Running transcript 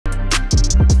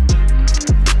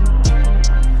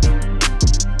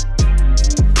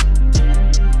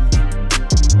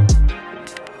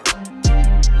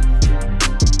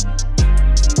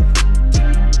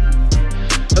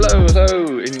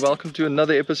welcome to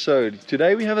another episode.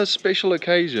 Today we have a special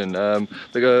occasion.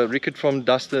 Rickard from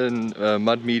Dustin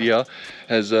Mud Media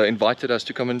has invited us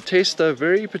to come and test a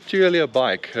very peculiar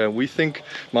bike. We think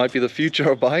might be the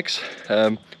future of bikes,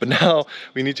 but now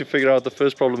we need to figure out the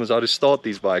first problem is how to start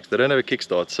these bikes. They don't have a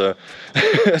kickstart, so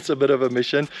it's a bit of a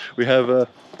mission. We have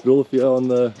Rolf here on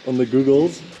the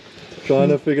Googles trying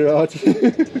to figure out.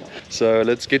 So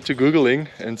let's get to Googling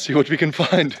and see what we can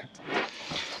find.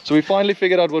 So we finally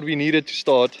figured out what we needed to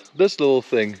start this little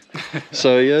thing.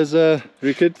 So here's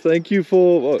Rickard, thank you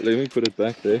for, let me put it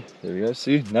back there. There we go,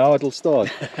 see, now it'll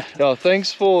start. Yeah,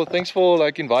 thanks for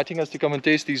like inviting us to come and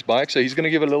test these bikes. So he's going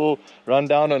to give a little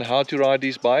rundown on how to ride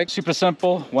these bikes. Super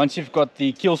simple. Once you've got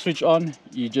the kill switch on,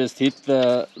 you just hit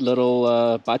the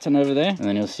little button over there, and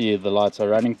then you'll see the lights are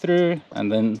running through,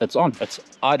 and then it's on. It's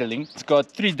idling. It's got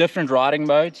 3 different riding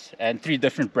modes and 3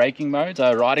 different braking modes.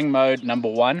 So riding mode number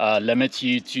 1 limits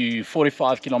you to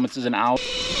 45 kilometers an hour.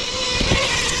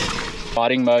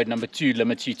 Riding mode number 2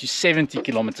 limits you to 70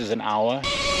 kilometers an hour.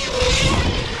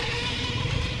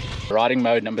 Riding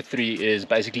mode number 3 is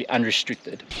basically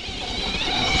unrestricted.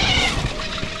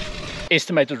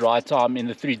 Estimated ride time in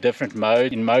the 3 different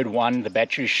modes. In mode 1, the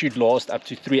battery should last up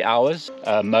to 3 hours.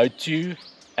 Mode 2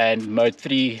 and mode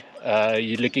 3,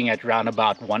 you're looking at around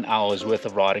about 1 hour's worth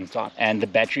of riding time, and the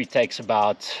battery takes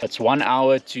it's 1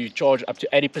 hour to charge up to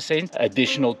 80%,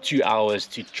 additional 2 hours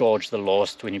to charge the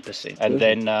last 20%. And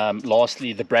then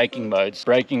lastly, the braking modes.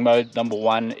 Braking mode number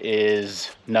 1 is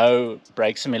no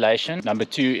brake simulation. Number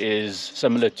 2 is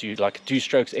similar to like a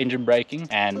 2-strokes engine braking,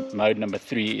 and mode number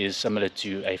 3 is similar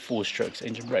to a 4-strokes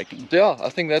engine braking. Yeah, I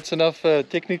think that's enough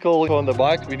technical on the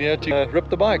bike. We need to rip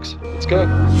the bikes. Let's go.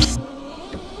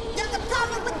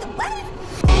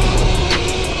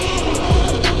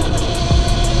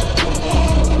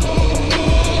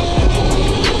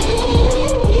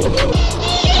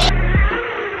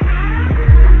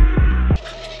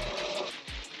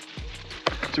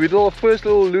 So we did our first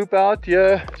little loop out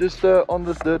here, just on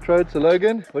this dirt road. So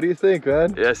Logan, what do you think,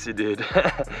 man? Yes, you did.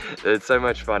 It's so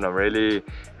much fun. I'm really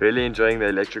enjoying the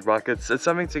electric bike. It's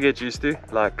something to get used to,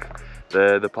 like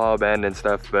the power band and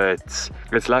stuff, but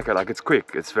it's like it's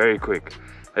quick. It's very quick.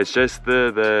 It's just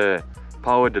the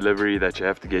power delivery that you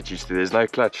have to get used to. There's no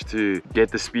clutch to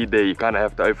get the speed there. You kind of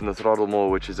have to open the throttle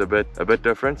more, which is a bit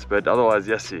different, but otherwise,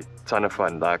 yes, ton of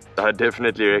fun. Like, I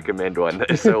definitely recommend one.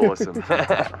 It's so awesome.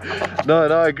 No,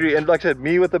 I agree. And like I said,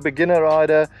 me with a beginner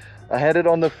rider, I had it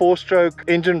on the 4-stroke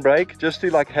engine brake just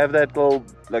to like have that little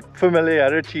like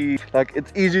familiarity. Like,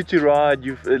 it's easy to ride.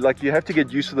 You have to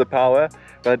get used to the power,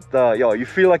 but yeah, you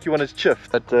feel like you want to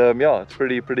shift. But yeah, it's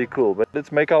pretty cool. But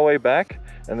let's make our way back,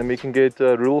 and then we can get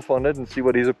Rudolf on it and see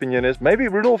what his opinion is. Maybe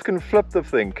Rudolf can flip the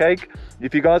thing. Cake,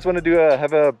 if you guys want to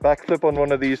have a backflip on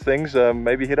one of these things,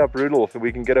 maybe hit up Rudolf and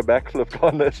we can get a backflip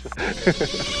on it.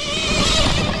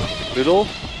 Rudolf,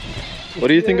 what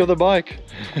do you think of the bike?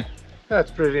 That's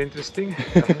pretty interesting.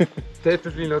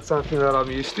 Definitely not something that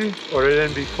I'm used to or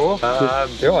ridden before.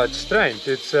 Yeah, it's strange.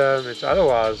 It's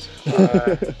otherwise.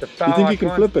 The power, you think you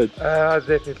can flip it? I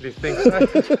definitely think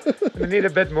so. We need a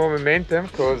bit more momentum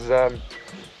because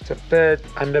it's a bit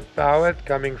underpowered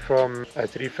coming from a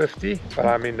 350. But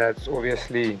I mean, that's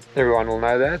obviously everyone will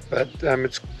know that. But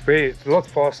it's a lot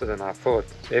faster than I thought.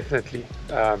 Definitely.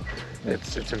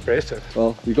 It's impressive.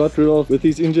 Well, we got Rudolf with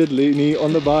his injured knee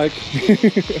on the bike,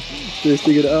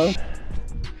 testing it out.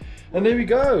 And there we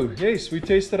go. Yes, we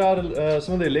tested out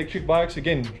some of the electric bikes.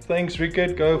 Again, thanks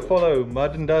Rickard. Go follow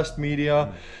Mud and Dust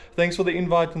Media. Thanks for the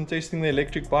invite and testing the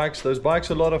electric bikes. Those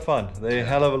bikes are a lot of fun. They're a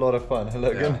hell of a lot of fun.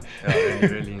 Logan. Yeah, I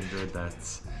really enjoyed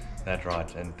that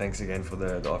ride, and thanks again for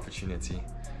the opportunity.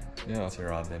 Yeah. To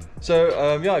ride them.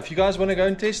 So yeah, if you guys want to go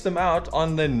and test them out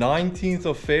on the 19th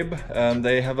of Feb,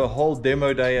 they have a whole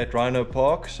demo day at Rhino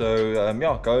Park. So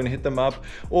yeah, go and hit them up,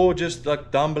 or just like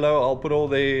down below I'll put all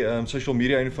their social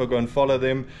media info. Go and follow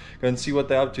them, go and see what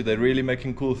they're up to. They're really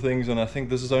making cool things, and I think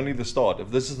this is only the start.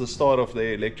 If this is the start of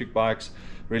their electric bikes,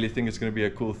 really think it's going to be a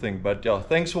cool thing. But yeah,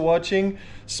 thanks for watching.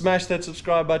 Smash that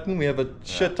subscribe button. We have a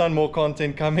shit ton more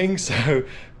content coming, so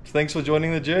thanks for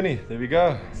joining the journey. There we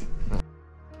go.